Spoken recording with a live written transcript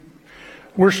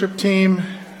worship team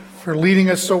for leading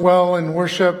us so well in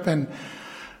worship. And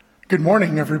good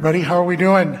morning, everybody. How are we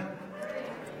doing?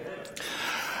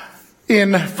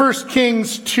 In 1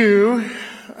 Kings 2,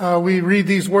 we read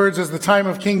these words: as the time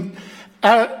of King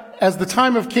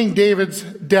David's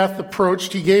death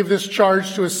approached, he gave this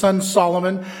charge to his son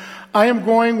Solomon: I am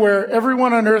going where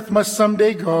everyone on earth must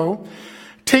someday go.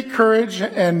 Take courage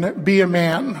and be a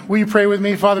man. Will you pray with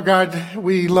me? Father God,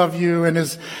 we love you. And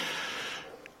as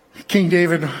King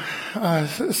David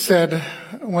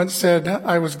once said,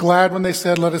 I was glad when they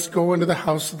said, let us go into the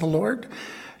house of the Lord.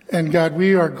 And God,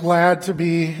 we are glad to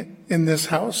be in this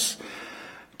house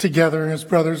together as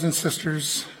brothers and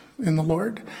sisters in the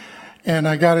Lord. And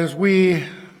God, as we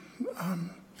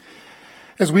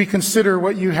consider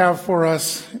what you have for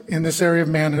us in this area of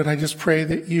manhood, I just pray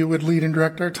that you would lead and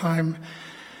direct our time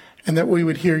and that we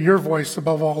would hear your voice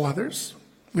above all others.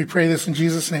 We pray this in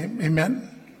Jesus' name. Amen.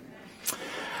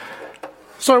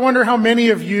 So I wonder how many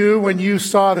of you, when you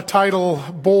saw the title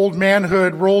Bold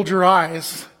Manhood, rolled your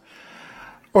eyes,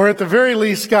 or at the very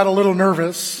least got a little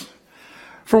nervous.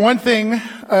 For one thing,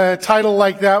 a title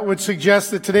like that would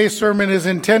suggest that today's sermon is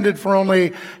intended for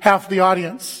only half the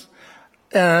audience.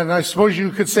 And I suppose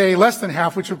you could say less than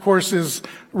half, which of course is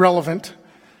relevant.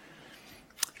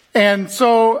 And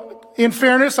so, in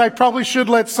fairness, I probably should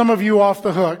let some of you off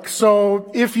the hook.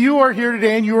 So if you are here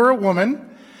today and you are a woman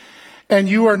and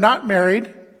you are not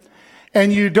married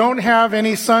and you don't have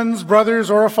any sons,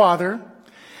 brothers, or a father,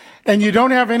 and you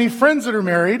don't have any friends that are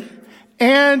married,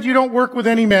 and you don't work with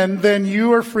any men, then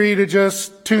you are free to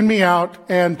just tune me out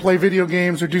and play video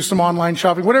games or do some online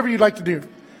shopping, whatever you'd like to do.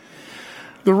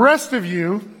 The rest of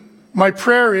you, my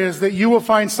prayer is that you will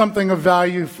find something of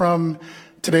value from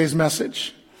today's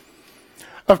message.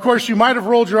 Of course, you might have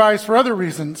rolled your eyes for other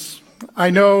reasons. I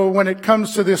know when it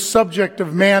comes to this subject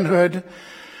of manhood,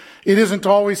 it isn't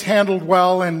always handled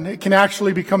well, and it can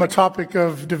actually become a topic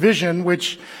of division,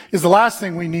 which is the last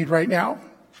thing we need right now.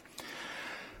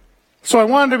 So I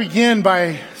wanted to begin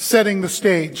by setting the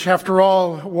stage. After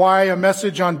all, why a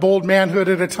message on bold manhood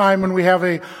at a time when we have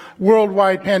a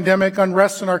worldwide pandemic,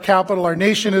 unrest in our capital, our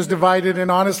nation is divided, and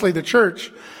honestly the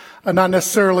church, not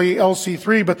necessarily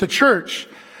LC3, but the church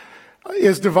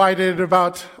is divided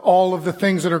about all of the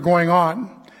things that are going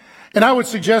on. And I would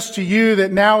suggest to you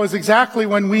that now is exactly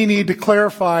when we need to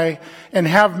clarify and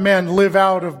have men live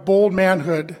out of bold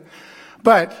manhood.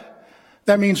 But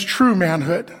that means true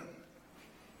manhood.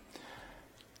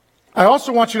 I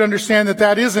also want you to understand that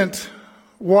that isn't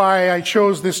why I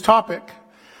chose this topic.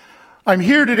 I'm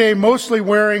here today mostly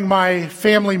wearing my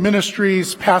family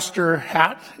ministries pastor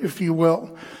hat, if you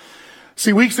will.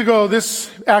 See, weeks ago,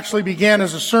 this actually began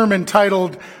as a sermon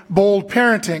titled Bold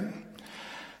Parenting.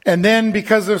 And then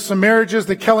because of some marriages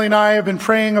that Kelly and I have been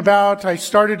praying about, I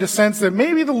started to sense that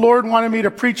maybe the Lord wanted me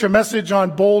to preach a message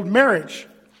on bold marriage.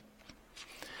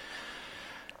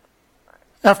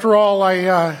 After all,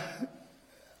 I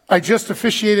just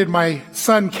officiated my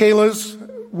son Kayla's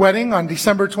wedding on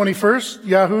December 21st.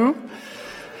 Yahoo!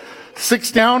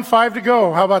 6 down, 5 to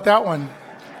go. How about that one?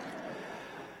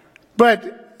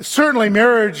 But certainly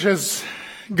marriage, as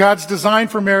God's design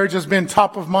for marriage, has been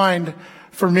top of mind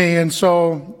for me, and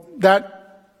so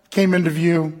that came into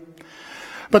view.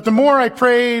 But the more I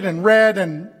prayed and read,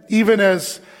 and even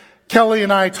as Kelly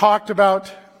and I talked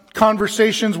about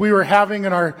conversations we were having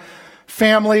in our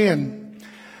family, and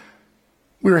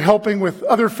we were helping with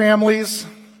other families,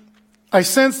 I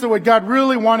sensed that what God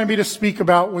really wanted me to speak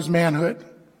about was manhood.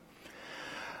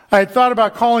 I had thought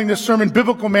about calling this sermon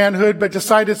Biblical Manhood, but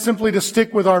decided simply to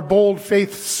stick with our Bold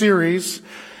Faith series,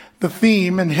 the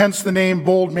theme, and hence the name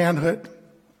Bold Manhood.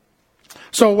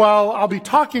 So while I'll be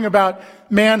talking about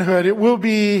manhood, it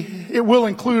will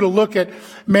include a look at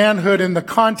manhood in the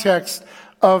context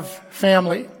of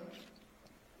family.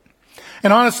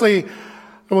 And honestly,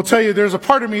 I will tell you, there's a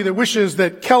part of me that wishes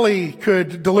that Kelly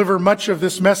could deliver much of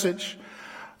this message.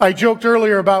 I joked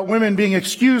earlier about women being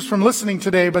excused from listening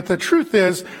today, but the truth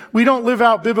is, we don't live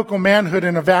out biblical manhood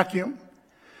in a vacuum.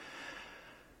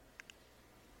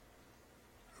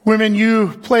 Women, you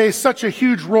play such a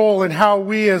huge role in how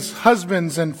we as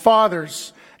husbands and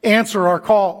fathers answer our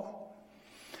call.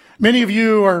 Many of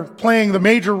you are playing the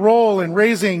major role in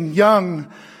raising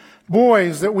young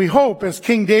boys that we hope, as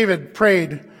King David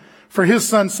prayed for his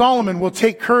son Solomon, will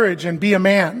take courage and be a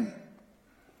man.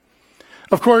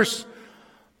 Of course,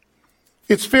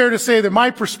 it's fair to say that my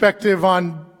perspective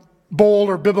on bold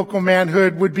or biblical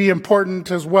manhood would be important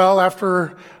as well.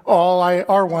 After all, I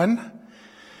are one.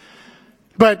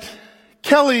 But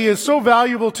Kelly is so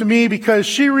valuable to me because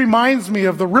she reminds me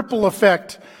of the ripple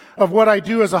effect of what I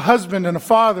do as a husband and a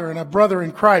father and a brother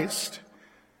in Christ.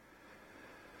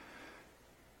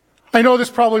 I know this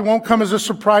probably won't come as a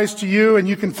surprise to you, and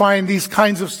you can find these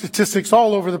kinds of statistics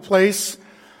all over the place.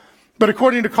 But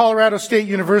according to Colorado State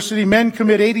University, men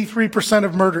commit 83%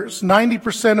 of murders,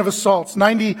 90% of assaults,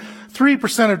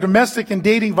 93% of domestic and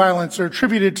dating violence are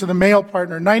attributed to the male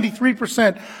partner,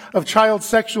 93% of child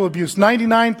sexual abuse,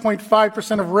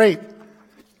 99.5% of rape.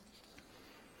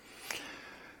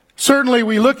 Certainly,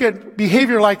 we look at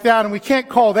behavior like that, and we can't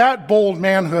call that bold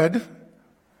manhood.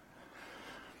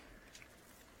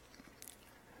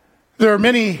 There are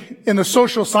many in the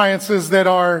social sciences that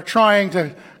are trying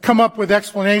to come up with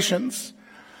explanations.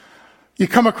 You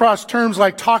come across terms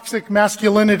like toxic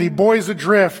masculinity, boys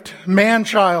adrift,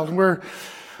 man-child, where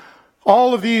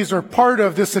all of these are part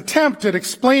of this attempt at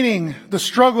explaining the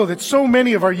struggle that so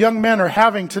many of our young men are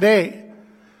having today.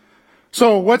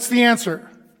 So what's the answer?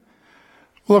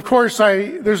 Well, of course,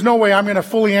 there's no way I'm going to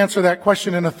fully answer that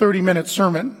question in a 30-minute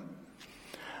sermon.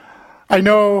 I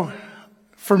know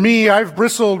for me, I've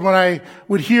bristled when I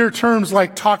would hear terms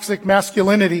like toxic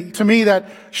masculinity. To me, that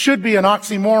should be an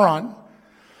oxymoron.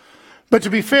 But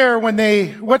to be fair, what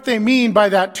they mean by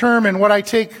that term and what I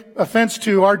take offense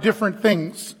to are different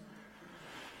things.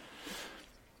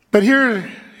 But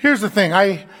here's the thing.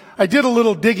 I did a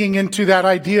little digging into that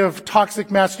idea of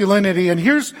toxic masculinity, and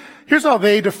here's how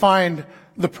they defined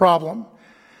the problem.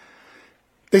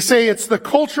 They say it's the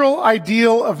cultural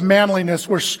ideal of manliness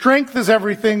where strength is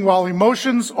everything while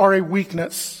emotions are a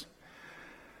weakness.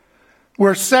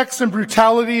 Where sex and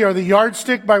brutality are the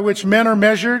yardstick by which men are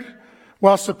measured,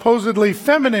 while supposedly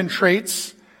feminine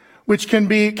traits, which can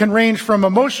range from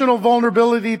emotional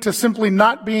vulnerability to simply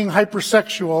not being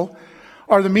hypersexual,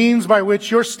 are the means by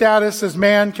which your status as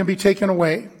man can be taken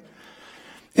away.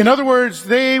 In other words,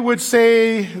 they would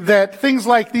say that things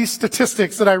like these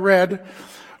statistics that I read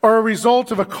are a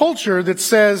result of a culture that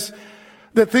says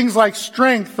that things like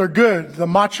strength are good, the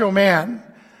macho man,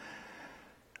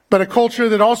 but a culture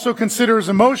that also considers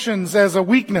emotions as a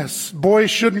weakness.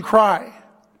 Boys shouldn't cry.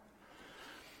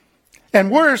 And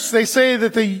worse, they say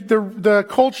that the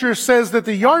culture says that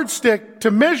the yardstick to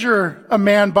measure a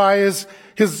man by is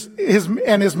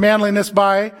his manliness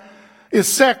by is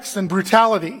sex and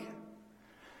brutality.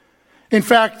 In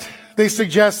fact, they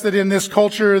suggest that in this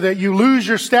culture that you lose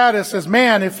your status as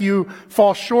man if you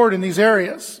fall short in these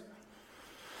areas.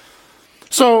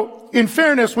 So, in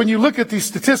fairness, when you look at these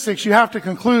statistics, you have to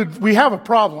conclude we have a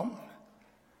problem.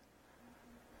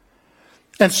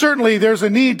 And certainly there's a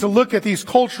need to look at these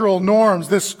cultural norms,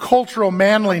 this cultural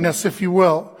manliness, if you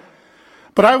will.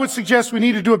 But I would suggest we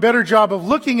need to do a better job of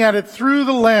looking at it through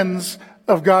the lens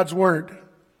of God's Word.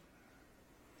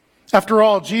 After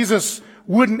all, Jesus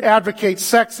wouldn't advocate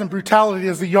sex and brutality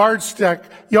as the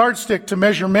yardstick to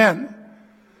measure men.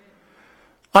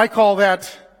 I call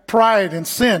that pride and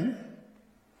sin.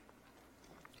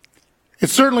 It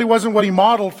certainly wasn't what he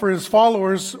modeled for his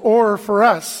followers or for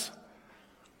us.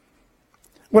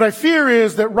 What I fear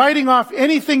is that writing off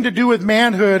anything to do with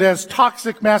manhood as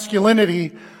toxic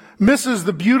masculinity misses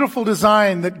the beautiful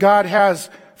design that God has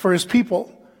for his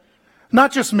people.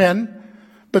 Not just men,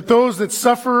 but those that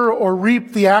suffer or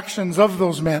reap the actions of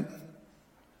those men.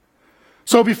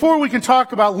 So before we can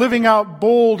talk about living out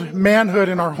bold manhood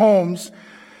in our homes,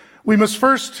 we must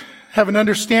first have an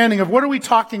understanding of what are we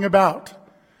talking about.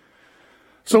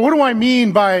 So what do I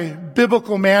mean by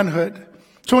biblical manhood?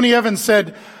 Tony Evans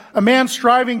said, a man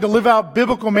striving to live out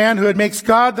biblical manhood makes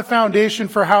God the foundation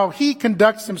for how he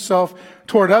conducts himself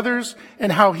toward others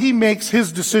and how he makes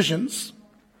his decisions.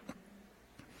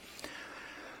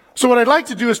 So what I'd like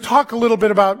to do is talk a little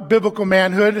bit about biblical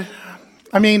manhood.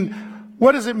 I mean,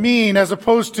 what does it mean as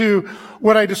opposed to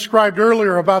what I described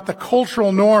earlier about the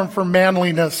cultural norm for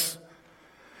manliness?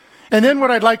 And then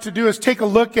what I'd like to do is take a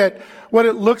look at what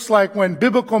it looks like when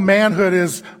biblical manhood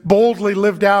is boldly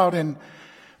lived out in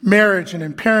marriage and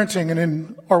in parenting and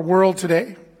in our world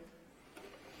today.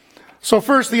 So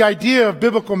first, the idea of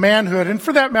biblical manhood, and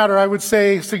for that matter, I would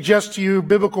suggest to you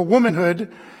biblical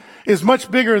womanhood, is much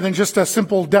bigger than just a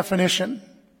simple definition.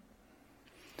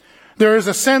 There is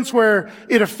a sense where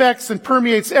it affects and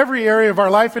permeates every area of our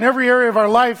life, and every area of our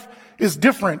life is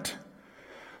different.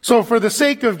 So for the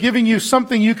sake of giving you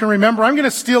something you can remember, I'm going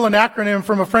to steal an acronym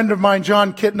from a friend of mine,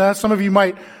 John Kitna. Some of you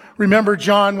might remember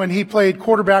John when he played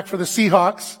quarterback for the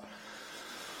Seahawks.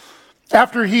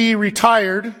 After he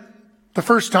retired the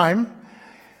first time,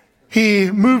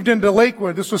 he moved into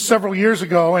Lakewood. This was several years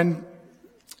ago, and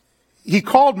he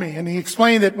called me and he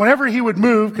explained that whenever he would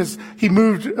move, because he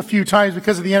moved a few times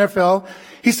because of the NFL,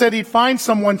 he said he'd find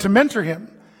someone to mentor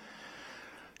him.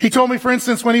 He told me, for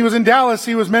instance, when he was in Dallas,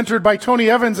 he was mentored by Tony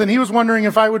Evans, and he was wondering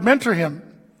if I would mentor him.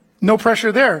 No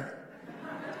pressure there.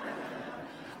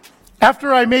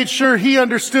 After I made sure he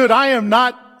understood I am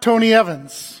not Tony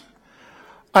Evans,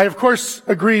 I of course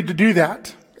agreed to do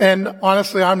that. And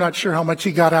honestly, I'm not sure how much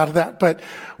he got out of that, but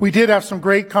we did have some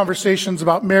great conversations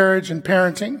about marriage and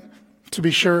parenting, to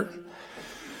be sure.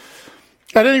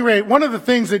 At any rate, one of the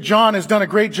things that John has done a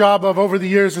great job of over the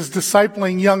years is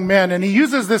discipling young men, and he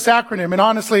uses this acronym. And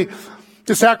honestly,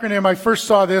 this acronym, I first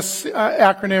saw this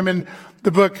acronym in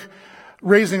the book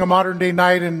Raising a Modern Day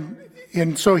Knight,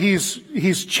 and so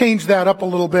he's changed that up a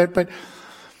little bit. But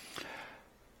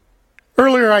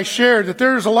earlier I shared that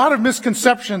there's a lot of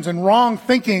misconceptions and wrong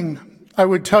thinking, I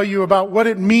would tell you, about what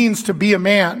it means to be a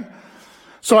man.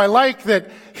 So I like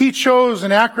that he chose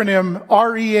an acronym,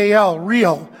 REAL,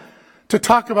 real, to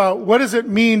talk about what does it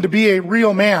mean to be a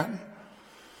real man.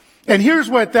 And here's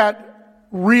what that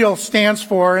real stands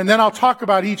for, and then I'll talk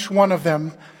about each one of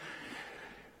them.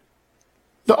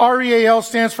 The REAL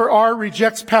stands for R,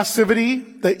 rejects passivity.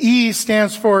 The E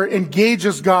stands for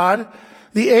engages God.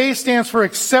 The A stands for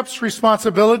accepts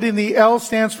responsibility, and the L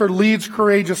stands for leads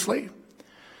courageously.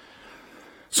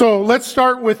 So let's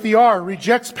start with the R,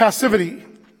 rejects passivity.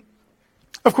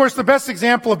 Of course, the best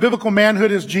example of biblical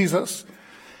manhood is Jesus.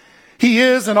 He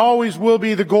is and always will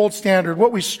be the gold standard,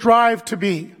 what we strive to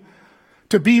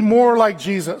be more like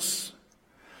Jesus.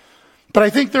 But I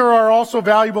think there are also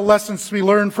valuable lessons to be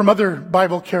learned from other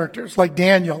Bible characters like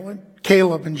Daniel and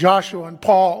Caleb and Joshua and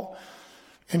Paul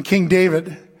and King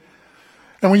David.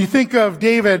 And when you think of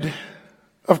David,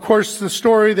 of course, the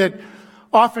story that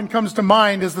often comes to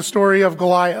mind is the story of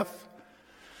Goliath.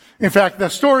 In fact, the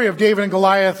story of David and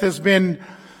Goliath has been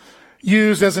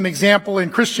used as an example in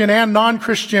Christian and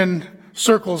non-Christian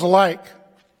circles alike.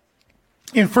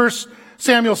 In 1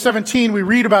 Samuel 17, we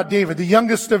read about David, the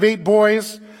youngest of 8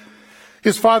 boys.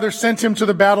 His father sent him to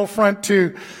the battlefront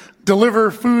to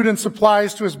deliver food and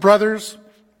supplies to his brothers.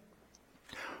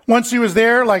 Once he was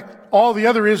there, like all the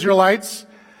other Israelites,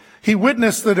 he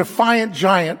witnessed the defiant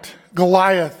giant,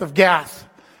 Goliath of Gath,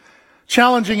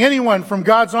 challenging anyone from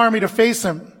God's army to face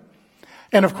him.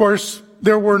 And of course,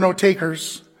 there were no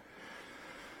takers.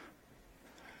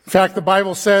 In fact, the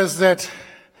Bible says that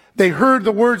they heard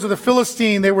the words of the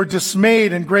Philistine. They were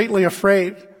dismayed and greatly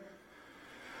afraid.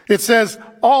 It says,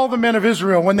 all the men of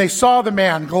Israel, when they saw the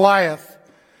man, Goliath,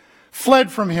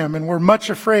 fled from him and were much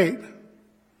afraid.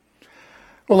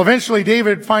 Well, eventually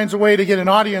David finds a way to get an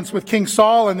audience with King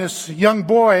Saul, and this young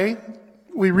boy,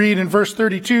 we read in verse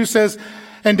 32, says,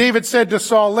 and David said to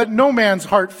Saul, let no man's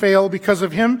heart fail because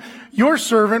of him. Your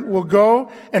servant will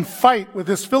go and fight with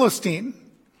this Philistine.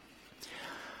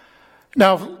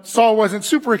 Now, Saul wasn't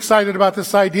super excited about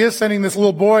this idea, sending this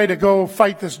little boy to go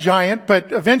fight this giant,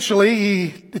 but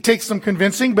eventually it takes some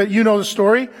convincing, but you know the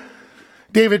story.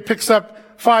 David picks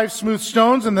up 5 smooth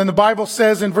stones, and then the Bible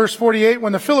says in verse 48,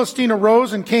 when the Philistine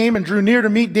arose and came and drew near to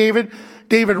meet David,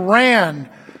 David ran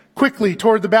quickly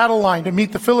toward the battle line to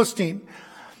meet the Philistine.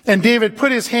 And David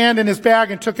put his hand in his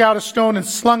bag and took out a stone and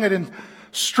slung it and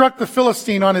struck the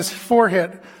Philistine on his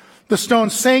forehead. The stone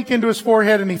sank into his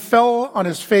forehead and he fell on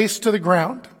his face to the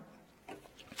ground.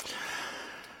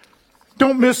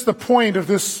 Don't miss the point of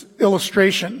this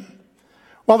illustration.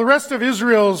 While the rest of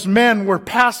Israel's men were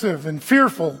passive and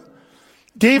fearful,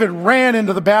 David ran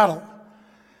into the battle.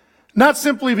 Not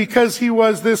simply because he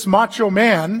was this macho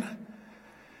man.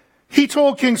 He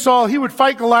told King Saul he would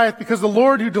fight Goliath because the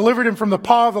Lord who delivered him from the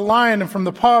paw of the lion and from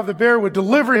the paw of the bear would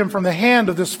deliver him from the hand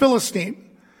of this Philistine.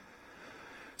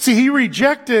 See, he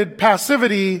rejected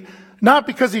passivity not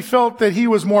because he felt that he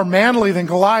was more manly than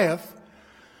Goliath,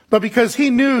 but because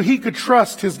he knew he could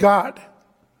trust his God.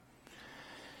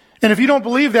 And if you don't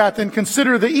believe that, then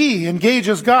consider the E,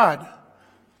 engages God.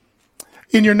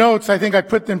 In your notes, I think I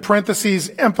put in parentheses,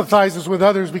 empathizes with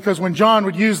others, because when John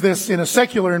would use this in a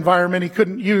secular environment, he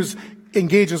couldn't use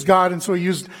engages God, and so he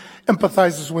used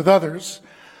empathizes with others,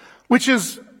 which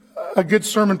is a good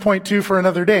sermon point too for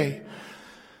another day.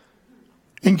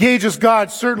 Engages God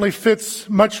certainly fits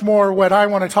much more what I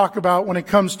want to talk about when it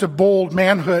comes to bold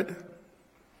manhood.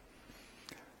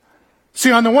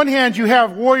 See, on the one hand, you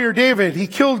have warrior David. He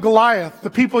killed Goliath. The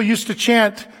people used to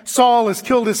chant, Saul has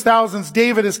killed his thousands,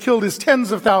 David has killed his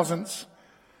tens of thousands.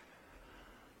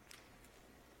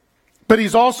 But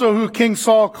he's also who King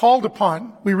Saul called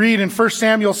upon. We read in 1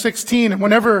 Samuel 16, and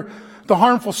whenever the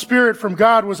harmful spirit from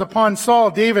God was upon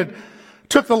Saul, David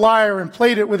took the lyre and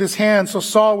played it with his hand, so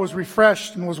Saul was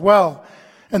refreshed and was well,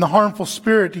 and the harmful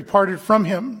spirit departed from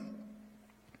him.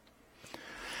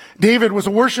 David was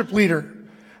a worship leader.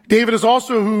 David is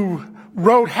also who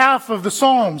wrote half of the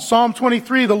Psalms. Psalm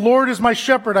 23, the Lord is my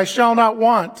shepherd, I shall not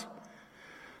want.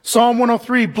 Psalm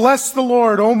 103, bless the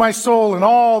Lord, O my soul, and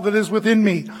all that is within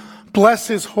me. Bless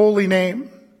his holy name.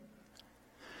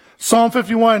 Psalm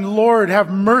 51, Lord,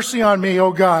 have mercy on me,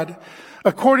 O God.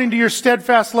 According to your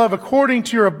steadfast love, according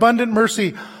to your abundant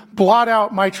mercy, blot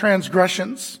out my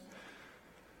transgressions.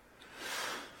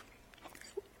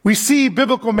 We see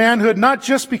biblical manhood not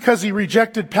just because he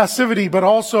rejected passivity, but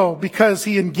also because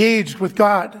he engaged with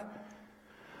God.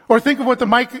 Or think of what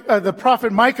the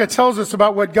prophet Micah tells us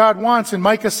about what God wants in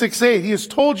Micah 6:8. He has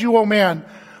told you, O man,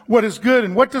 what is good,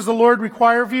 and what does the Lord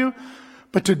require of you?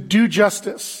 But to do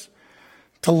justice,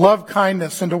 to love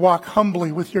kindness, and to walk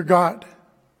humbly with your God.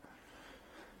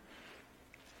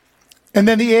 And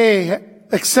then the A,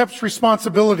 accepts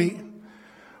responsibility.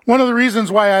 One of the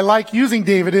reasons why I like using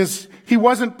David is he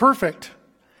wasn't perfect.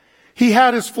 He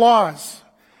had his flaws.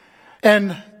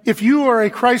 And if you are a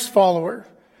Christ follower,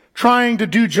 trying to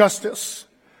do justice,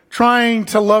 trying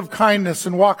to love kindness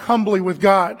and walk humbly with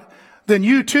God, then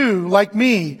you too, like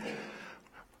me,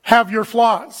 have your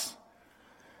flaws.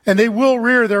 And they will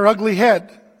rear their ugly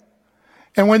head.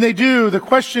 And when they do, the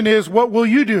question is, what will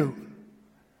you do?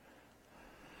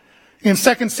 In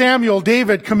 2 Samuel,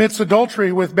 David commits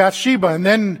adultery with Bathsheba and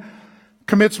then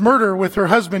commits murder with her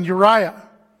husband Uriah.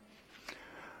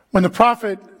 When the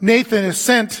prophet Nathan is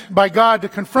sent by God to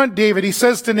confront David, he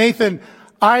says to Nathan,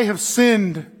 I have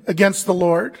sinned against the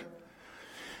Lord.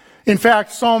 In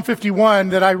fact, Psalm 51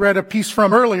 that I read a piece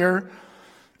from earlier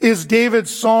is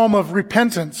David's psalm of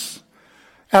repentance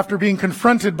after being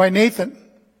confronted by Nathan.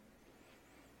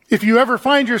 If you ever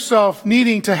find yourself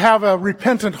needing to have a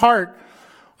repentant heart,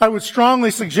 I would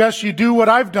strongly suggest you do what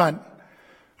I've done.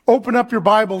 Open up your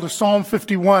Bible to Psalm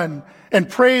 51 and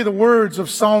pray the words of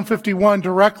Psalm 51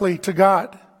 directly to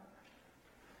God.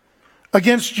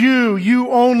 Against you, you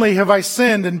only have I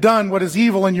sinned and done what is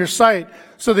evil in your sight,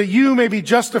 so that you may be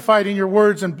justified in your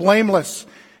words and blameless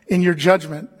in your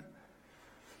judgment.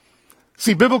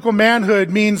 See, biblical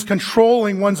manhood means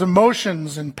controlling one's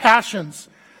emotions and passions,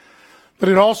 but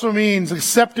it also means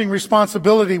accepting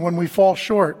responsibility when we fall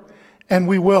short, and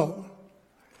we will.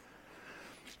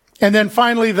 And then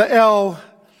finally, the L,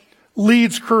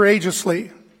 leads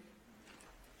courageously.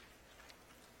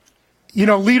 You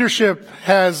know, leadership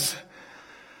has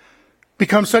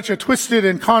become such a twisted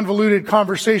and convoluted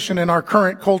conversation in our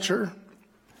current culture.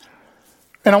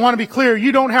 And I want to be clear,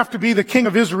 you don't have to be the king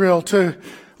of Israel to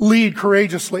lead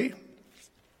courageously.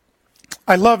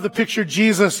 I love the picture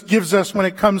Jesus gives us when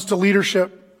it comes to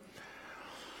leadership.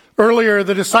 Earlier,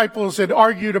 the disciples had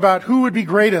argued about who would be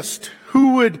greatest,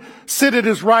 who would sit at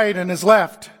his right and his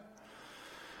left.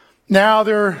 Now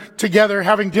they're together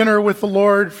having dinner with the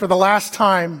Lord for the last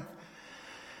time,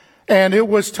 and it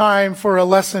was time for a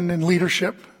lesson in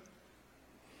leadership.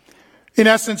 In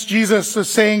essence, Jesus is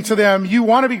saying to them, you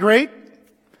want to be great?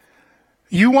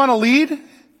 You want to lead?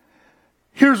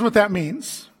 Here's what that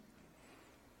means.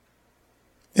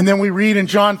 And then we read in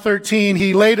John 13,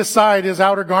 he laid aside his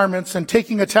outer garments and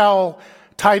taking a towel,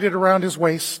 tied it around his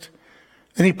waist.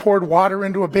 Then he poured water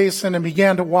into a basin and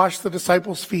began to wash the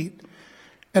disciples' feet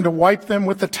and to wipe them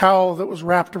with the towel that was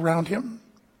wrapped around him.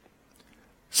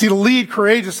 See, to lead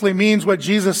courageously means what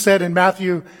Jesus said in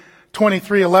Matthew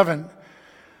 23:11.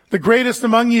 The greatest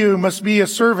among you must be a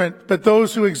servant, but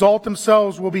those who exalt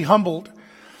themselves will be humbled,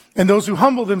 and those who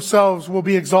humble themselves will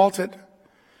be exalted.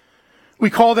 We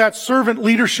call that servant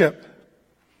leadership.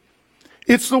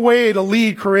 It's the way to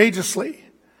lead courageously.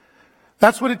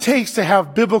 That's what it takes to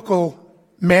have biblical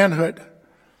manhood.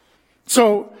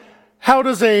 So, how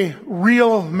does a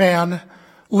real man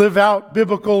live out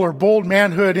biblical or bold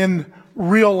manhood in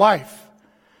real life?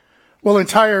 Well,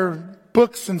 entire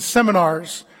books and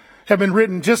seminars have been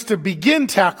written just to begin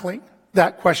tackling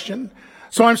that question.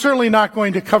 So I'm certainly not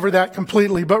going to cover that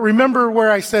completely, but remember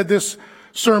where I said this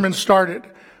sermon started,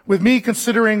 with me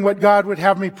considering what God would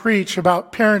have me preach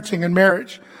about parenting and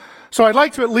marriage. So I'd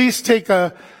like to at least take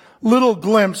a little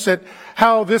glimpse at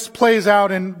how this plays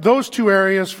out in those two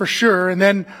areas for sure, and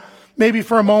then maybe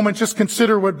for a moment just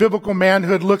consider what biblical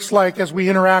manhood looks like as we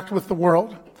interact with the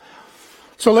world.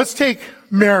 So let's take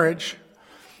marriage.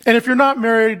 And if you're not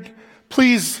married,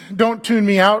 please don't tune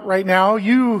me out right now.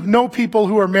 You know people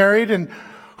who are married, and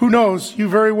who knows, you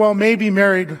very well may be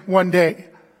married one day.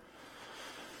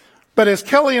 But as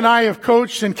Kelly and I have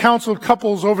coached and counseled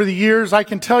couples over the years, I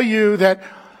can tell you that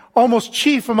almost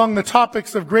chief among the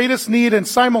topics of greatest need and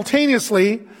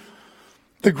simultaneously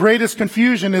the greatest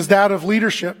confusion is that of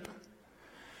leadership.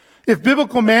 If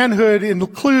biblical manhood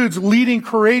includes leading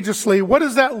courageously, what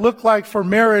does that look like for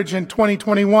marriage in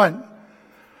 2021?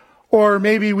 Or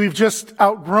maybe we've just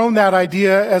outgrown that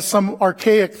idea as some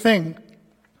archaic thing.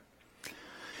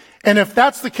 And if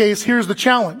that's the case, here's the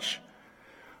challenge.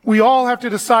 We all have to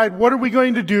decide, what are we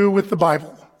going to do with the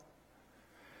Bible?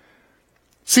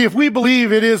 See, if we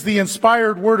believe it is the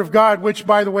inspired Word of God, which,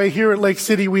 by the way, here at Lake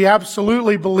City, we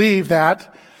absolutely believe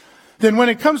that, then when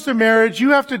it comes to marriage,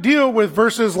 you have to deal with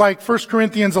verses like 1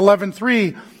 Corinthians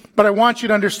 11:3. But I want you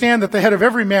to understand that the head of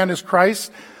every man is Christ,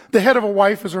 the head of a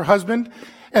wife is her husband,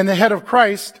 and the head of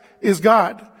Christ is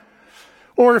God.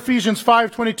 Or Ephesians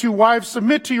 5:22, wives,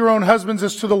 submit to your own husbands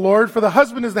as to the Lord, for the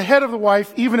husband is the head of the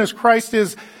wife, even as Christ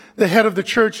is the head of the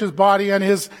church, his body, and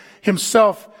is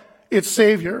himself its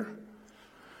Savior.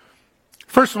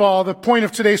 First of all, the point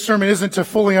of today's sermon isn't to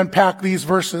fully unpack these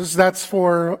verses. That's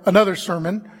for another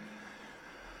sermon.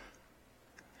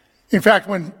 In fact,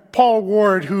 when Paul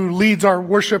Ward, who leads our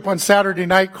worship on Saturday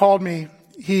night, called me,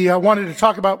 he wanted to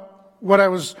talk about what I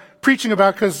was preaching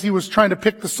about because he was trying to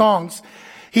pick the songs.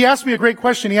 He asked me a great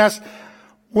question. He asked,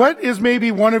 what is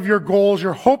maybe one of your goals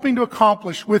you're hoping to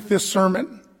accomplish with this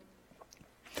sermon?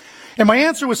 And my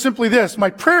answer was simply this. My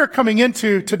prayer coming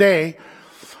into today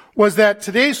was that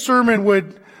today's sermon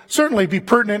would certainly be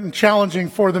pertinent and challenging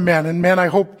for the men. And men, I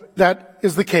hope that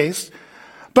is the case.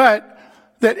 But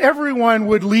that everyone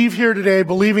would leave here today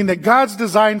believing that God's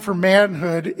design for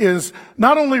manhood is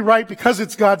not only right because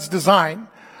it's God's design,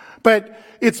 but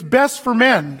it's best for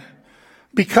men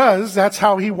because that's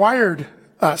how he wired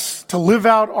us, to live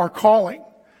out our calling.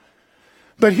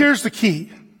 But here's the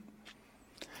key.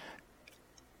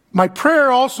 My prayer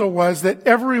also was that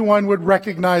everyone would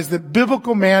recognize that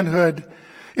biblical manhood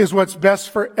is what's best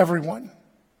for everyone.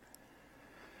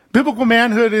 Biblical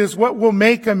manhood is what will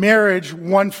make a marriage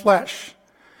one flesh.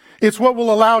 It's what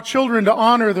will allow children to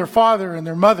honor their father and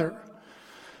their mother.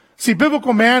 See,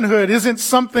 biblical manhood isn't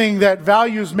something that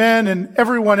values men and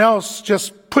everyone else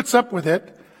just puts up with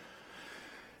it.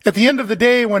 At the end of the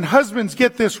day, when husbands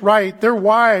get this right, their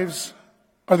wives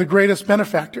are the greatest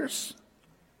benefactors.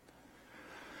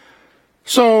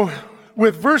 So,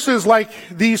 with verses like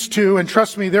these two, and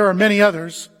trust me, there are many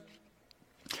others,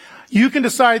 you can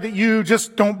decide that you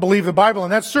just don't believe the Bible,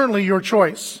 and that's certainly your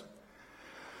choice.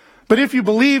 But if you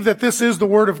believe that this is the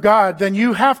Word of God, then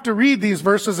you have to read these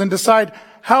verses and decide,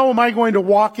 how am I going to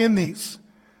walk in these?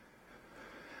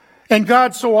 And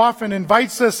God so often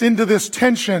invites us into this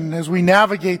tension as we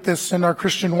navigate this in our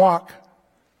Christian walk.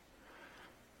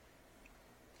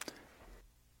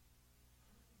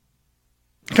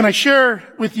 Can I share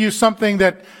with you something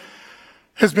that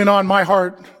has been on my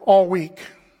heart all week?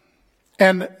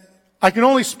 And I can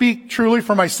only speak truly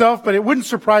for myself, but it wouldn't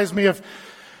surprise me if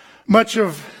much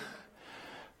of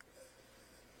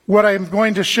what I'm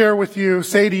going to share with you,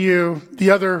 say to you,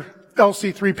 the other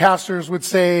LC3 pastors would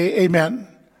say amen.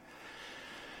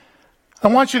 I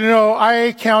want you to know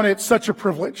I count it such a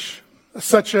privilege,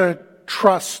 such a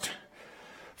trust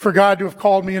for God to have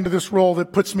called me into this role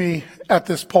that puts me at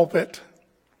this pulpit,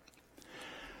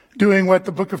 doing what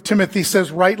the book of Timothy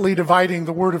says, rightly dividing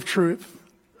the word of truth.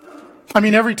 I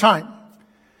mean, every time.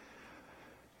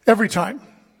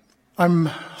 I'm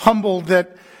humbled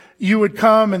that you would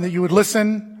come and that you would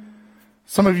listen.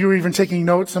 Some of you are even taking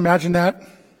notes. Imagine that.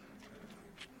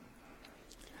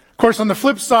 Of course, on the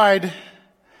flip side,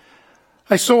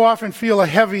 I so often feel a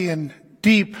heavy and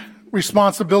deep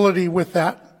responsibility with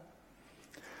that.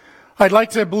 I'd like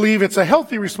to believe it's a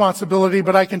healthy responsibility,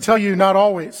 but I can tell you not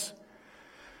always.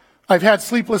 I've had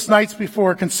sleepless nights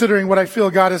before considering what I feel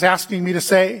God is asking me to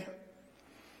say.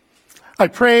 I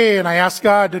pray and I ask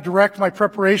God to direct my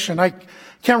preparation. I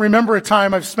can't remember a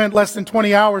time I've spent less than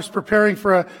 20 hours preparing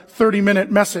for a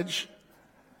 30-minute message.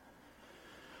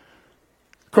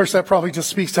 Of course, that probably just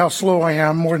speaks to how slow I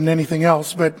am more than anything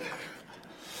else, but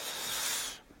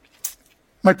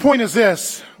my point is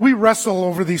this: we wrestle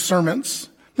over these sermons.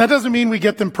 That doesn't mean we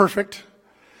get them perfect.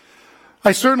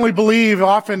 I certainly believe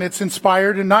often it's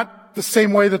inspired, and not the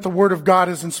same way that the Word of God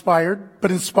is inspired,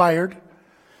 but inspired.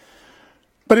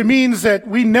 But it means that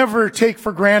we never take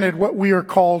for granted what we are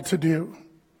called to do.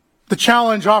 The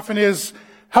challenge often is,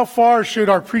 how far should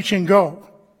our preaching go?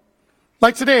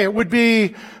 Like today, it would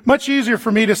be much easier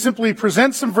for me to simply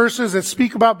present some verses that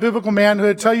speak about biblical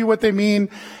manhood, tell you what they mean,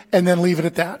 and then leave it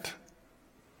at that.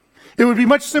 It would be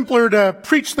much simpler to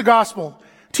preach the gospel,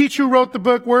 teach who wrote the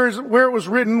book, where it was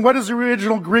written, what does the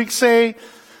original Greek say,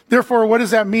 therefore what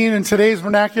does that mean in today's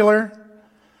vernacular?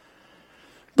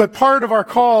 But part of our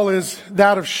call is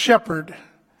that of shepherd,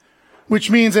 which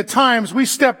means at times we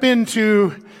step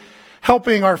into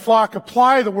helping our flock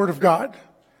apply the Word of God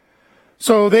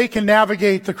so they can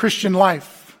navigate the Christian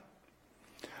life.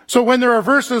 So when there are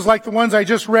verses like the ones I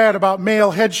just read about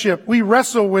male headship, we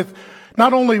wrestle with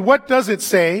not only what does it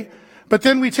say, but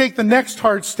then we take the next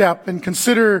hard step and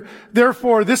consider,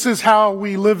 therefore, this is how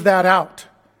we live that out.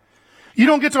 You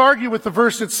don't get to argue with the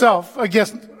verse itself, I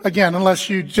guess, again, unless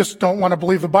you just don't want to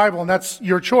believe the Bible, and that's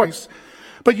your choice.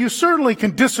 But you certainly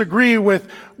can disagree with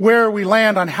where we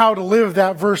land on how to live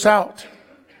that verse out.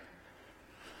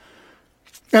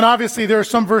 And obviously there are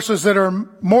some verses that are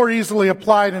more easily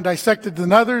applied and dissected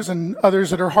than others, and others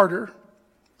that are harder.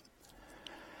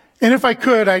 And if I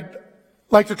could, I'd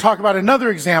like to talk about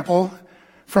another example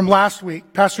from last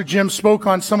week. Pastor Jim spoke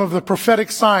on some of the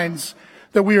prophetic signs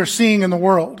that we are seeing in the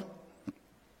world.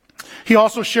 He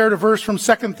also shared a verse from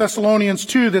 2 Thessalonians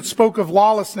 2 that spoke of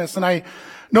lawlessness, and I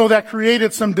know that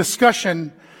created some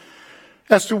discussion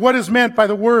as to what is meant by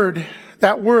that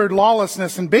word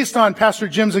lawlessness. And based on Pastor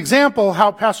Jim's example,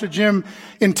 how Pastor Jim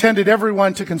intended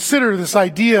everyone to consider this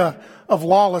idea of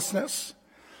lawlessness.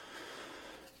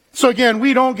 So again,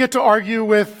 we don't get to argue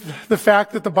with the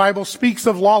fact that the Bible speaks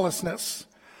of lawlessness.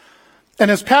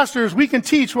 And as pastors, we can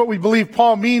teach what we believe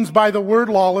Paul means by the word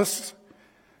lawlessness.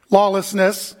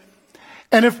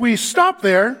 And if we stop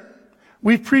there,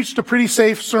 we've preached a pretty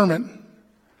safe sermon.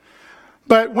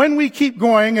 But when we keep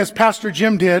going, as Pastor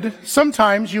Jim did,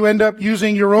 sometimes you end up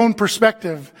using your own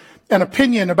perspective and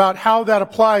opinion about how that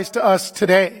applies to us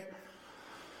today.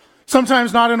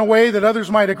 Sometimes not in a way that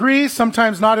others might agree,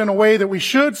 sometimes not in a way that we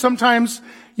should, sometimes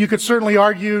you could certainly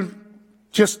argue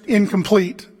just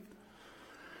incomplete.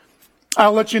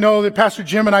 I'll let you know that Pastor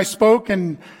Jim and I spoke,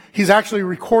 and he's actually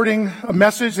recording a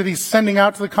message that he's sending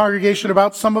out to the congregation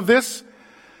about some of this.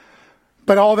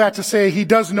 But all that to say, he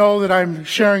does know that I'm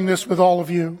sharing this with all of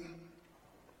you.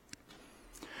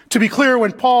 To be clear,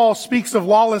 when Paul speaks of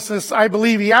lawlessness, I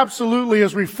believe he absolutely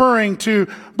is referring to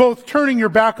both turning your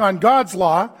back on God's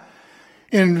law.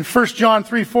 In 1 John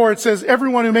 3:4, it says,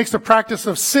 everyone who makes a practice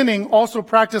of sinning also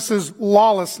practices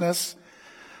lawlessness.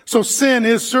 So sin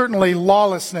is certainly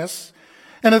lawlessness.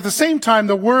 And at the same time,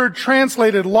 the word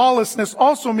translated lawlessness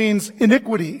also means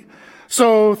iniquity.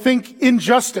 So think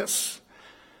injustice.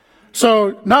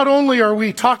 So not only are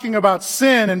we talking about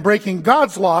sin and breaking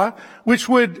God's law, which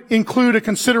would include a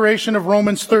consideration of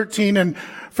Romans 13. And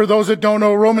for those that don't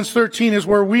know, Romans 13 is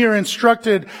where we are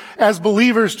instructed as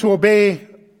believers to obey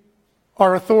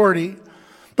our authority.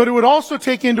 But it would also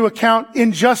take into account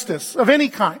injustice of any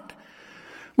kind,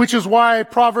 which is why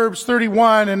Proverbs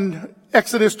 31 and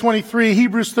Exodus 23,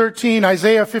 Hebrews 13,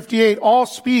 Isaiah 58 all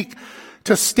speak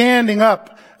to standing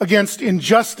up against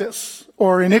injustice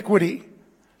or iniquity.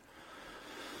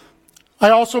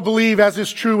 I also believe, as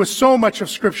is true with so much of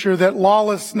Scripture, that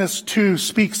lawlessness too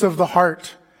speaks of the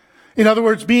heart. In other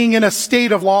words, being in a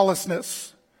state of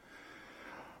lawlessness.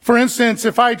 For instance,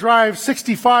 if I drive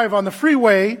 65 on the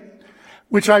freeway,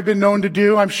 which I've been known to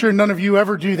do, I'm sure none of you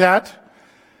ever do that.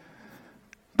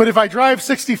 But if I drive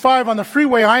 65 on the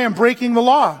freeway, I am breaking the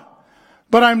law.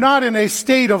 But I'm not in a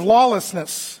state of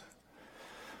lawlessness.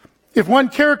 If one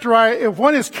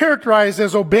is characterized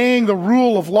as obeying the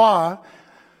rule of law,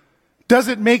 does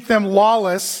it make them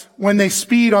lawless when they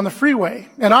speed on the freeway?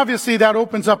 And obviously that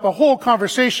opens up a whole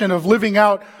conversation of living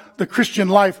out the Christian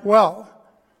life well.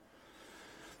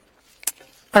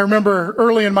 I remember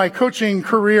early in my coaching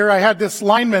career, I had this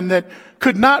lineman that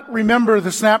could not remember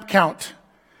the snap count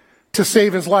to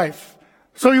save his life.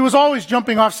 So he was always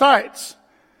jumping off sides.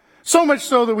 So much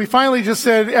so that we finally just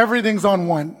said everything's on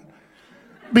one,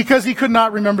 because he could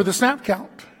not remember the snap count.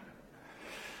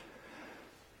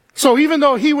 So even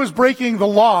though he was breaking the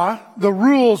law, the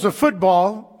rules of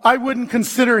football, I wouldn't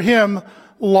consider him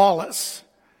lawless.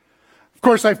 Of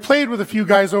course, I've played with a few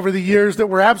guys over the years that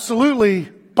were absolutely,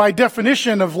 by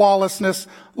definition of lawlessness,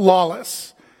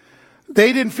 lawless.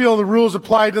 They didn't feel the rules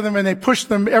applied to them, and they pushed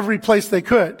them every place they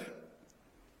could.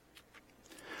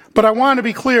 But I want to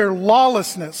be clear,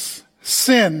 lawlessness,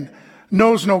 sin,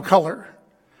 knows no color.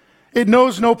 It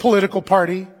knows no political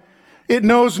party. It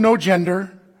knows no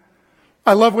gender.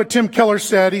 I love what Tim Keller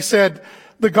said. He said,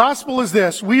 the gospel is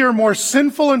this: we are more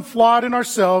sinful and flawed in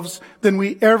ourselves than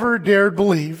we ever dared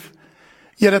believe.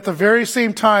 Yet at the very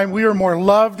same time, we are more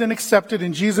loved and accepted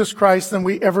in Jesus Christ than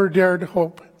we ever dared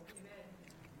hope.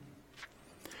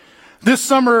 This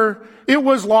summer, it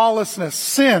was lawlessness,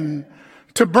 sin,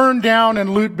 to burn down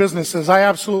and loot businesses. I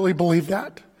absolutely believe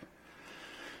that.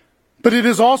 But it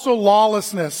is also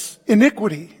lawlessness,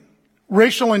 iniquity,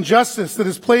 racial injustice that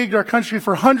has plagued our country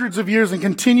for hundreds of years and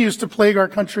continues to plague our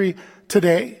country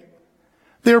today.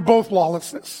 They're both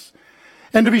lawlessness.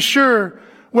 And to be sure,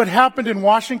 what happened in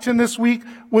Washington this week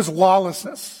was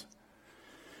lawlessness.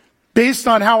 Based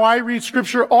on how I read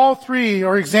Scripture, all three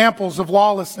are examples of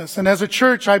lawlessness. And as a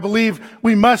church, I believe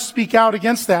we must speak out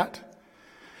against that.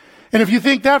 And if you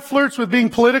think that flirts with being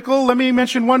political, let me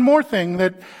mention one more thing,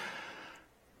 that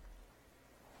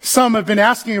Some have been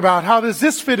asking about how does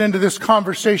this fit into this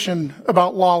conversation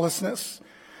about lawlessness?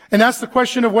 And that's the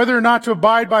question of whether or not to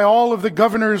abide by all of the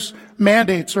governor's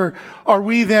mandates, or are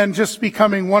we then just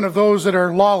becoming one of those that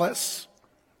are lawless?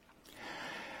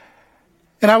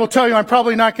 And I will tell you, I'm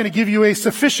probably not going to give you a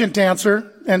sufficient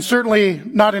answer, and certainly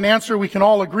not an answer we can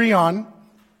all agree on.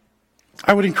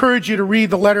 I would encourage you to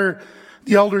read the letter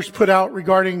the elders put out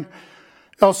regarding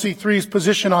LC3's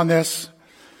position on this.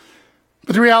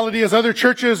 But the reality is other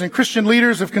churches and Christian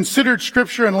leaders have considered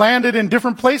Scripture and landed in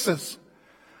different places.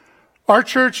 Our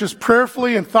church is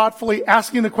prayerfully and thoughtfully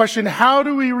asking the question, how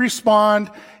do we respond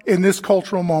in this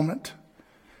cultural moment?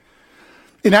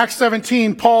 In Acts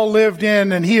 17, Paul lived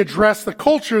in and he addressed the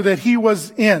culture that he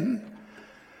was in.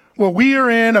 Well, we are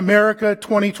in America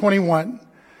 2021,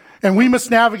 and we must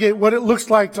navigate what it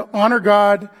looks like to honor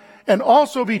God and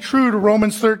also be true to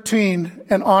Romans 13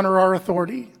 and honor our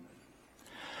authority.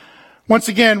 Once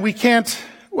again, we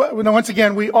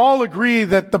all agree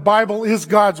that the Bible is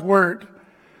God's Word.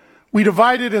 We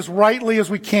divide it as rightly as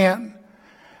we can,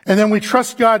 and then we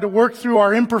trust God to work through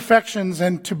our imperfections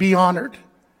and to be honored.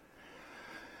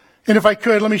 And if I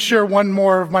could, let me share one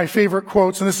more of my favorite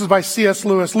quotes, and this is by C.S.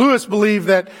 Lewis. Lewis believed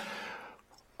that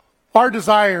our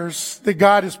desires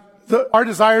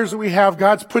that we have,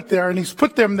 God's put there, and He's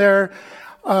put them there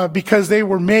because they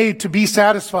were made to be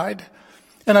satisfied.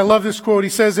 And I love this quote. He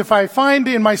says, "If I find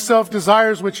in myself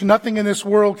desires which nothing in this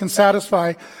world can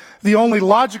satisfy, the only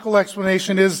logical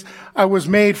explanation is I was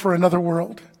made for another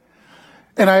world."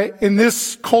 And in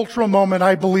this cultural moment,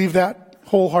 I believe that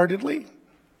wholeheartedly.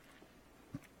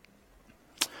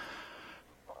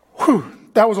 Whew,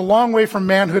 that was a long way from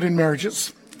manhood and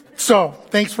marriages. So,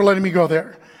 thanks for letting me go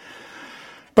there.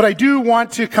 But I do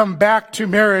want to come back to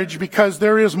marriage because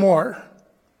there is more.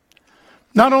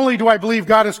 Not only do I believe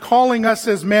God is calling us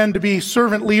as men to be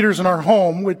servant leaders in our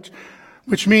home,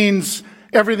 which means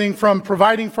everything from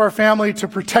providing for our family to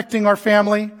protecting our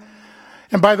family.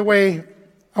 And by the way,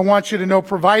 I want you to know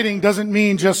providing doesn't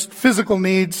mean just physical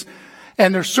needs,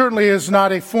 and there certainly is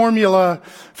not a formula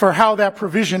for how that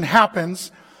provision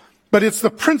happens. But it's the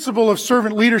principle of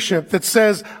servant leadership that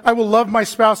says, I will love my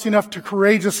spouse enough to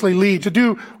courageously lead, to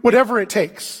do whatever it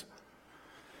takes.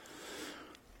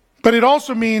 But it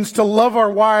also means to love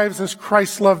our wives as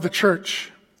Christ loved the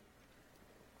church.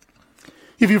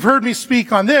 If you've heard me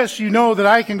speak on this, you know that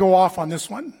I can go off on this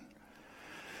one.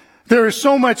 There is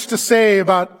so much to say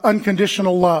about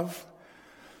unconditional love.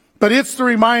 But it's the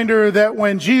reminder that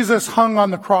when Jesus hung on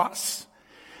the cross,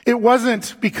 it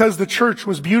wasn't because the church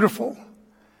was beautiful.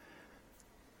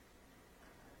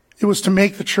 It was to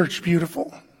make the church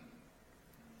beautiful.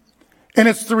 And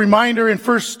it's the reminder in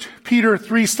 1 Peter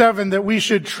 3:7 that we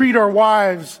should treat our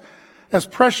wives as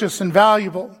precious and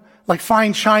valuable, like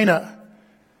fine china.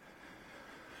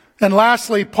 And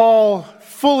lastly, Paul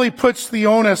fully puts the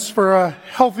onus for a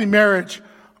healthy marriage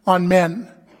on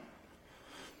men.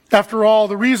 After all,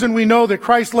 the reason we know that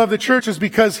Christ loved the church is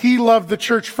because He loved the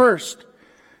church first.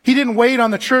 He didn't wait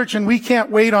on the church, and we can't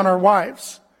wait on our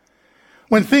wives.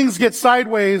 When things get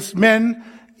sideways, men,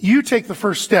 you take the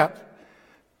first step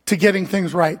to getting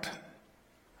things right.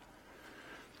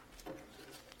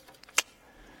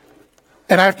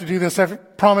 And I have to do this.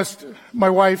 I've promised my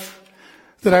wife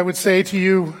that I would say to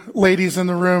you, ladies in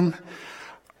the room,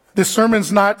 this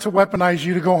sermon's not to weaponize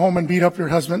you to go home and beat up your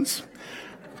husbands.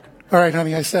 All right,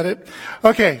 honey, I said it.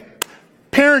 Okay,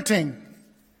 parenting.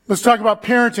 Let's talk about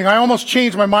parenting. I almost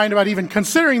changed my mind about even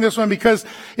considering this one because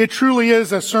it truly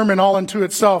is a sermon all unto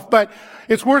itself. But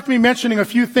it's worth me mentioning a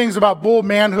few things about bold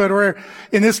manhood, or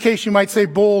in this case, you might say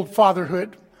bold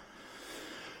fatherhood.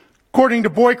 According to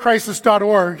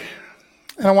boycrisis.org,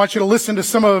 and I want you to listen to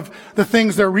some of the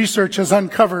things their research has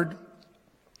uncovered.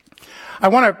 I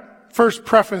want to first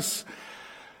preface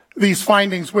these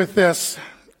findings with this.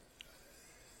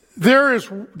 There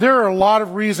are a lot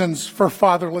of reasons for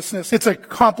fatherlessness. It's a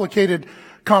complicated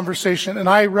conversation, and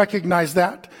I recognize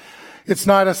that. It's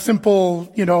not a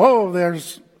simple,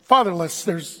 there's fatherless.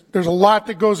 There's a lot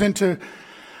that goes into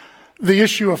the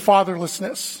issue of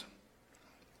fatherlessness.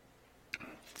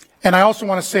 And I also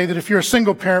want to say that if you're a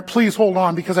single parent, please hold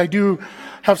on, because I do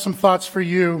have some thoughts for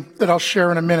you that I'll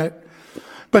share in a minute.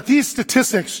 But these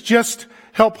statistics just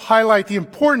help highlight the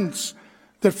importance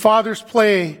that fathers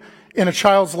play in a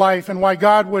child's life and why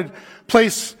God would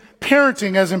place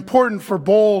parenting as important for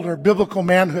bold or biblical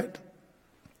manhood.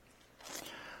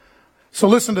 So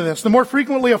listen to this. The more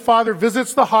frequently a father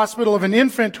visits the hospital of an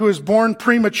infant who is born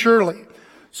prematurely,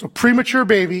 so premature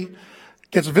baby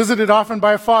gets visited often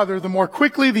by a father, the more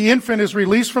quickly the infant is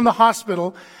released from the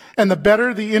hospital and the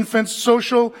better the infant's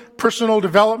social, personal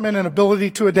development and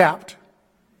ability to adapt.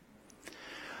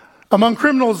 Among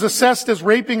criminals assessed as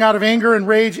raping out of anger and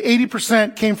rage,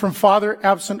 80% came from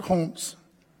father-absent homes.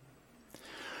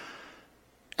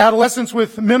 Adolescents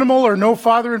with minimal or no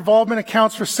father involvement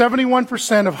accounts for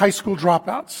 71% of high school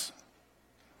dropouts.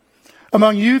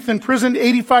 Among youth in prison,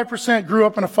 85% grew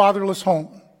up in a fatherless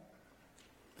home.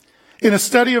 In a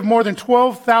study of more than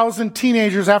 12,000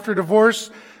 teenagers after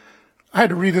divorce, I had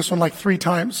to read this one like 3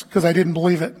 times because I didn't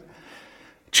believe it.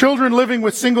 Children living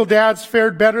with single dads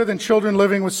fared better than children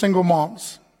living with single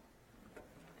moms.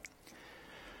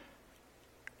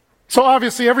 So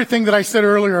obviously everything that I said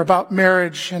earlier about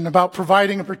marriage and about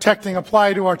providing and protecting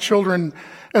apply to our children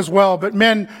as well. But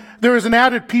men, there is an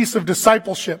added piece of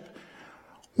discipleship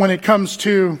when it comes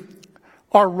to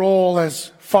our role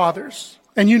as fathers.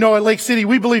 And you know, at Lake City,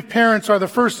 we believe parents are the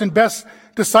first and best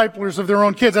disciplers of their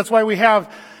own kids. That's why we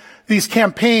have these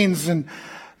campaigns and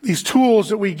these tools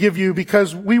that we give you,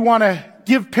 because we want to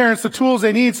give parents the tools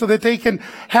they need so that they can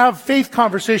have faith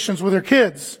conversations with their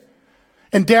kids.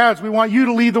 And dads, we want you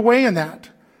to lead the way in that.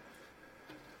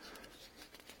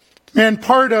 And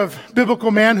part of biblical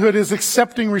manhood is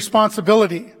accepting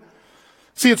responsibility.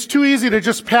 See, it's too easy to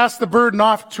just pass the burden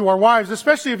off to our wives,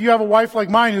 especially if you have a wife like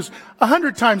mine who's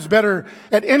 100 times better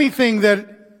at anything that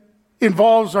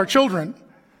involves our children.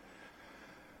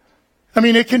 I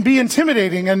mean, it can be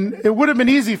intimidating, and it would have been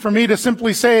easy for me to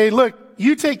simply say, look,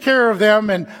 you take care of them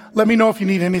and let me know if you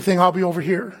need anything, I'll be over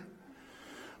here.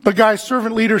 But guys,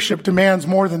 servant leadership demands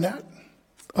more than that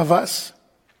of us.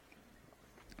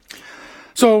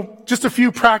 So just a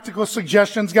few practical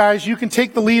suggestions, guys. You can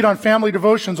take the lead on family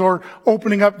devotions or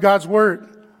opening up God's Word.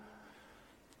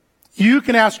 You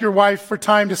can ask your wife for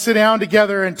time to sit down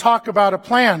together and talk about a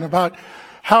plan, about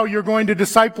how you're going to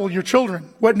disciple your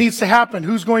children, what needs to happen,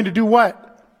 who's going to do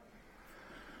what.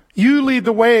 You lead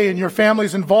the way in your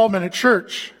family's involvement at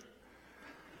church.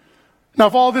 Now,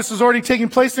 if all this is already taking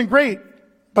place, then great.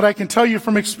 But I can tell you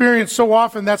from experience, so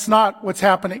often that's not what's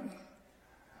happening.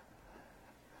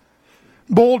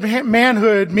 Bold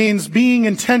manhood means being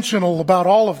intentional about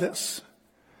all of this.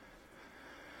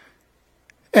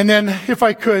 And then, if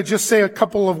I could, just say a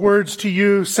couple of words to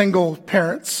you single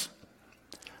parents.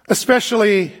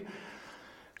 Especially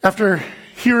after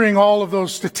hearing all of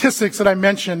those statistics that I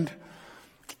mentioned.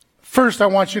 First, I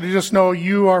want you to just know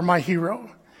you are my hero.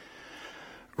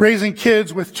 Raising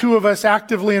kids with 2 of us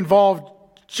actively involved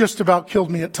just about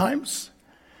killed me at times.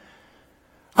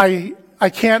 I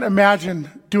can't imagine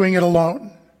doing it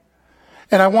alone.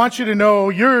 And I want you to know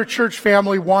your church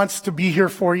family wants to be here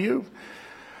for you.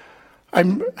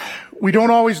 We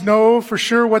don't always know for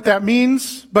sure what that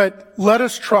means, but let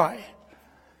us try.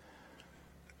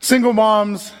 Single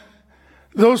moms,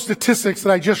 those statistics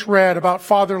that I just read about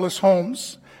fatherless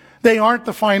homes, they aren't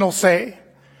the final say.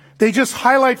 They just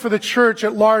highlight for the church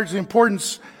at large the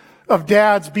importance of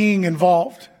dads being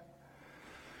involved.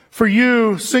 For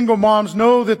you, single moms,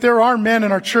 know that there are men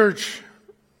in our church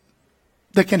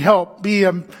that can help be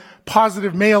a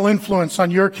positive male influence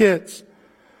on your kids.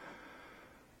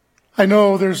 I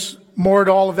know there's more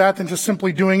to all of that than just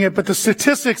simply doing it, but the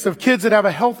statistics of kids that have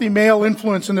a healthy male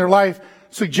influence in their life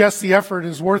suggest the effort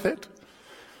is worth it.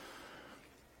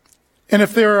 And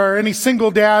if there are any single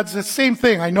dads, the same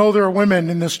thing. I know there are women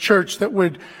in this church that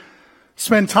would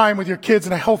spend time with your kids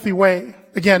in a healthy way.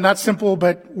 Again, not simple,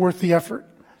 but worth the effort.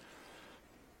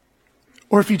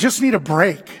 Or if you just need a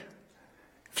break,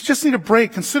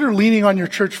 consider leaning on your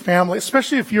church family,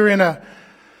 especially if you're in a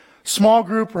small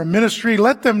group or a ministry.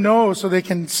 Let them know so they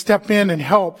can step in and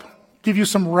help, give you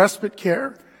some respite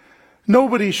care.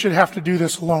 Nobody should have to do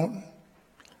this alone.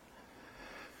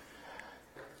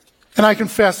 And I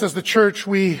confess, as the church,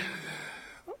 we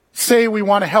say we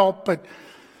want to help, but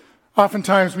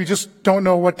oftentimes we just don't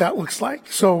know what that looks like.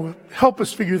 So help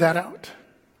us figure that out.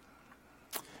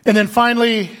 And then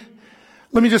finally,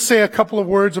 let me just say a couple of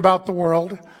words about the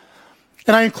world.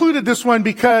 And I included this one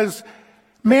because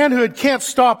manhood can't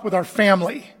stop with our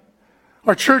family.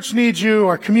 Our church needs you,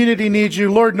 our community needs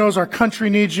you, Lord knows our country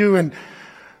needs you, and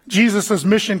Jesus'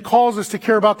 mission calls us to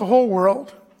care about the whole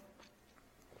world.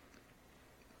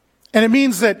 And it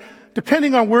means that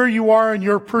depending on where you are in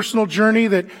your personal journey,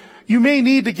 that you may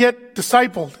need to get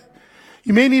discipled.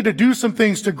 You may need to do some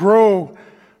things to grow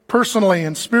personally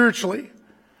and spiritually.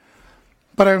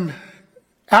 But I'm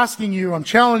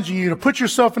challenging you to put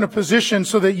yourself in a position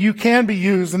so that you can be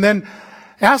used, and then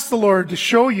ask the Lord to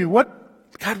show you,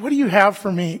 God, what do you have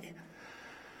for me?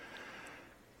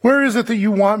 Where is it that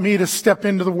you want me to step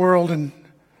into the world and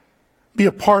be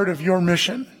a part of your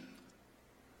mission?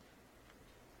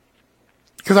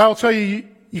 Because I'll tell you,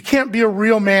 you can't be a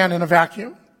real man in a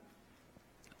vacuum.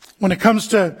 When it comes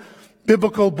to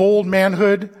biblical bold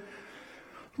manhood,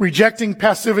 Rejecting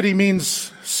passivity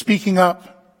means speaking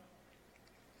up.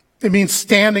 It means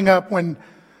standing up when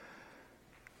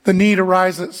the need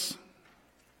arises.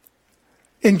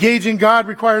 Engaging God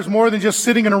requires more than just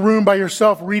sitting in a room by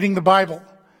yourself reading the Bible.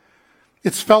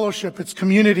 It's fellowship, it's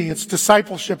community, it's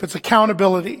discipleship, it's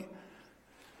accountability.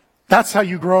 That's how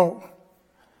you grow.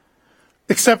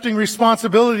 Accepting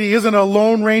responsibility isn't a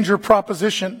Lone Ranger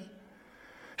proposition.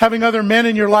 Having other men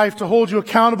in your life to hold you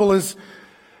accountable is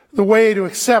the way to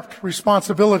accept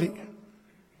responsibility.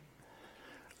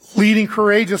 Leading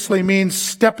courageously means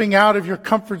stepping out of your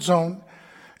comfort zone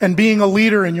and being a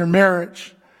leader in your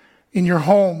marriage, in your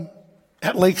home,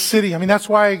 at Lake City. I mean, that's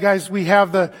why, guys, we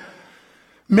have the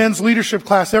men's leadership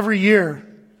class every year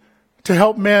to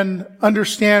help men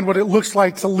understand what it looks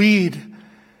like to lead.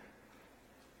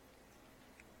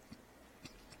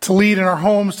 To lead in our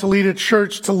homes, to lead at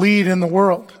church, to lead in the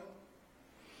world.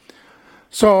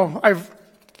 So I've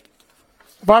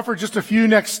offered just a few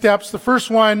next steps. The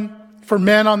first one, for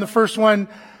men on the first one,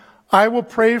 I will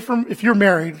pray for, if you're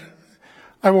married,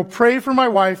 I will pray for my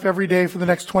wife every day for the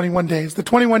next 21 days. The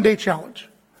 21-day challenge.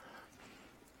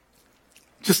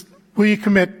 Just will you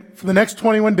commit for the next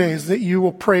 21 days that you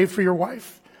will pray for your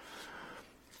wife?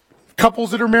 Couples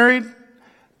that are married, you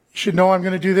should know I'm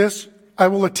going to do this. I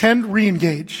will attend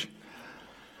Reengage.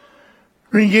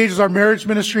 Reengage is our marriage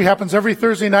ministry. Happens every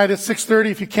Thursday night at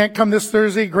 6:30. If you can't come this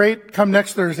Thursday, great. Come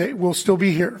next Thursday. We'll still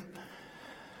be here.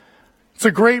 It's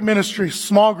a great ministry,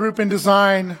 small group in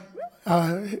design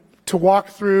to walk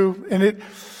through. And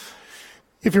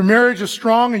if your marriage is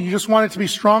strong and you just want it to be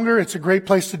stronger, it's a great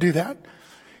place to do that.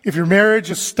 If your marriage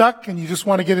is stuck and you just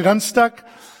want to get it unstuck,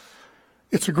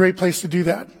 it's a great place to do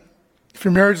that. If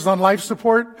your marriage is on life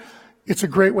support, it's a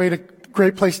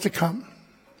great place to come.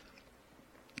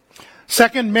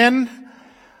 Second, men,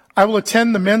 I will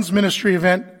attend the men's ministry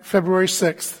event February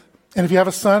 6th. And if you have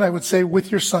a son, I would say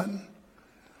with your son.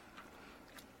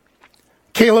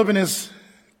 Caleb and his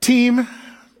team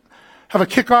have a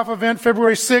kickoff event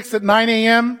February 6th at 9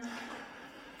 a.m.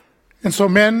 And so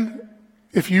men,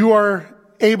 if you are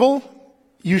able,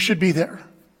 you should be there.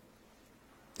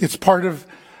 It's part of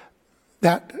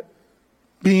that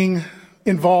being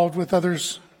involved with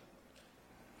others.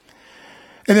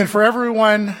 And then for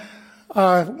everyone,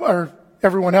 or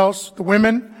everyone else, the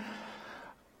women,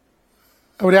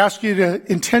 I would ask you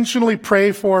to intentionally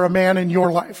pray for a man in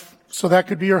your life. So that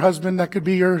could be your husband, that could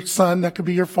be your son, that could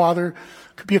be your father,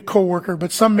 could be a coworker,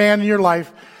 but some man in your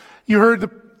life. You heard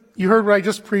what I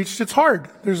just preached. It's hard.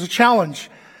 There's a challenge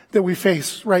that we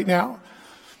face right now.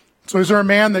 So is there a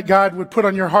man that God would put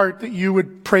on your heart that you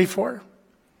would pray for?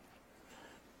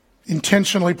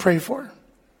 Intentionally pray for.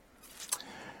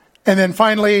 And then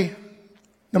finally,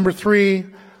 number 3,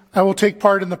 I will take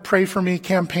part in the Pray For Me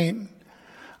campaign.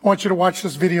 I want you to watch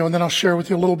this video and then I'll share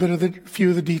with you a little bit of a few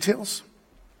of the details.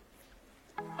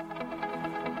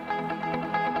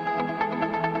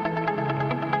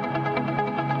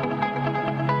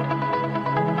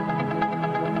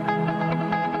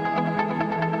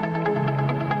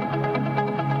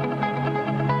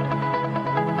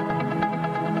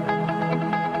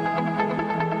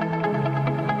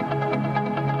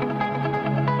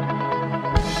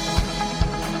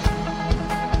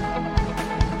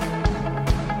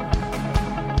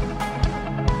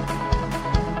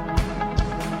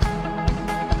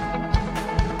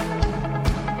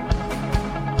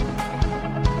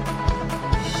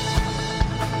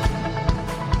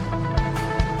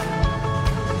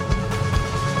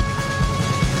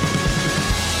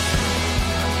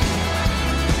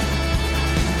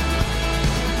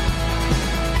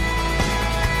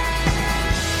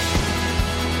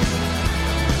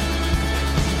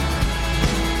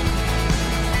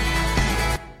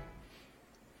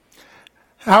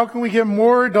 How can we get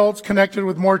more adults connected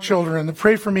with more children? The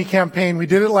Pray For Me campaign, we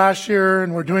did it last year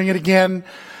and we're doing it again.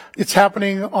 It's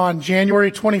happening on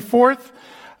January 24th.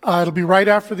 It'll be right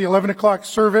after the 11 o'clock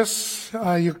service.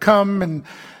 You come and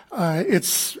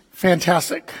it's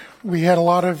fantastic. We had a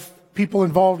lot of people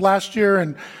involved last year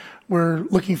and we're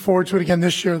looking forward to it again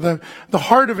this year. The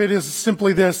heart of it is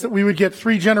simply this, that we would get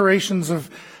 3 generations of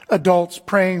adults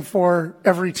praying for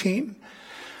every teen.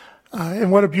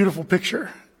 And what a beautiful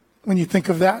picture. When you think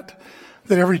of that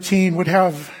every teen would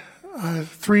have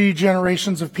 3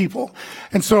 generations of people.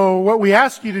 And so what we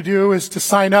ask you to do is to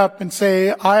sign up and say,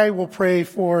 I will pray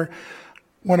for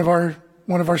one of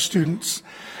our students.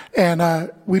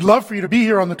 And we'd love for you to be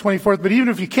here on the 24th, but even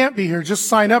if you can't be here, just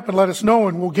sign up and let us know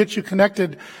and we'll get you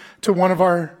connected to one of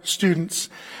our students.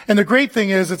 And the great thing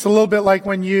is, it's a little bit like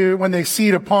when they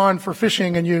seed a pond for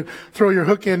fishing and you throw your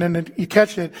hook in and you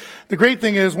catch it. The great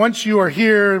thing is, once you are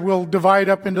here, we'll divide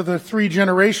up into the 3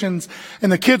 generations,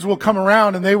 and the kids will come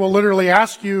around and they will literally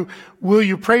ask you, will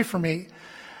you pray for me?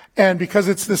 And because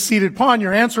it's the seeded pond,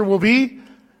 your answer will be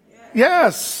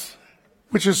yes,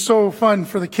 which is so fun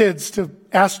for the kids to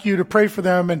ask you to pray for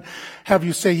them and have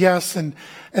you say yes, and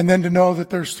then to know that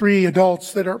there's 3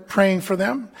 adults that are praying for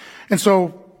them. And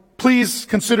so please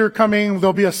consider coming.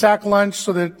 There'll be a sack lunch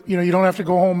so that you don't have to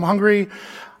go home hungry.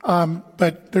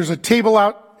 But there's a table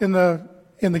out in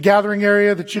the gathering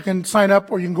area that you can sign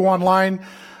up, or you can go online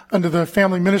under the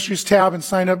Family Ministries tab and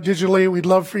sign up digitally. We'd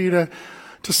love for you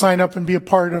to sign up and be a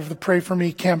part of the Pray For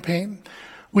Me campaign.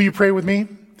 Will you pray with me?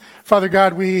 Father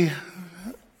God, we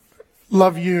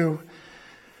love you.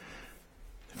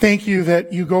 Thank you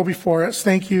that you go before us.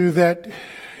 Thank you that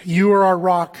you are our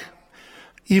rock,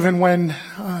 even when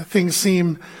things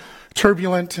seem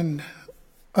turbulent and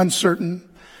uncertain.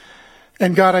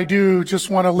 And God, I do just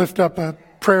want to lift up a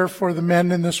prayer for the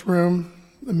men in this room,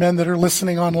 the men that are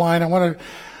listening online. I want to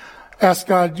ask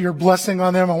God your blessing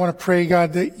on them. I want to pray,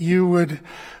 God, that you would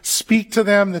speak to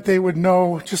them, that they would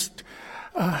know just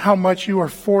how much you are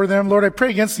for them. Lord, I pray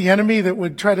against the enemy that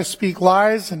would try to speak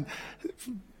lies and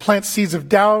plant seeds of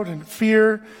doubt and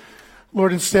fear.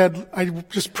 Lord, instead, I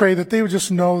just pray that they would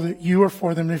just know that you are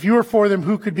for them. If you are for them,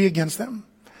 who could be against them?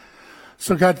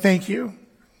 So God, thank you.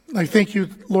 I thank you,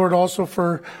 Lord, also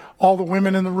for all the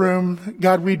women in the room.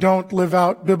 God, we don't live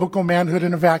out biblical manhood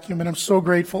in a vacuum, and I'm so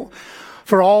grateful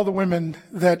for all the women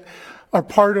that are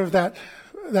part of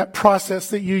that process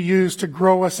that you use to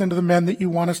grow us into the men that you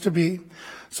want us to be.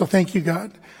 So thank you,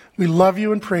 God. We love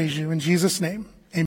you and praise you in Jesus' name.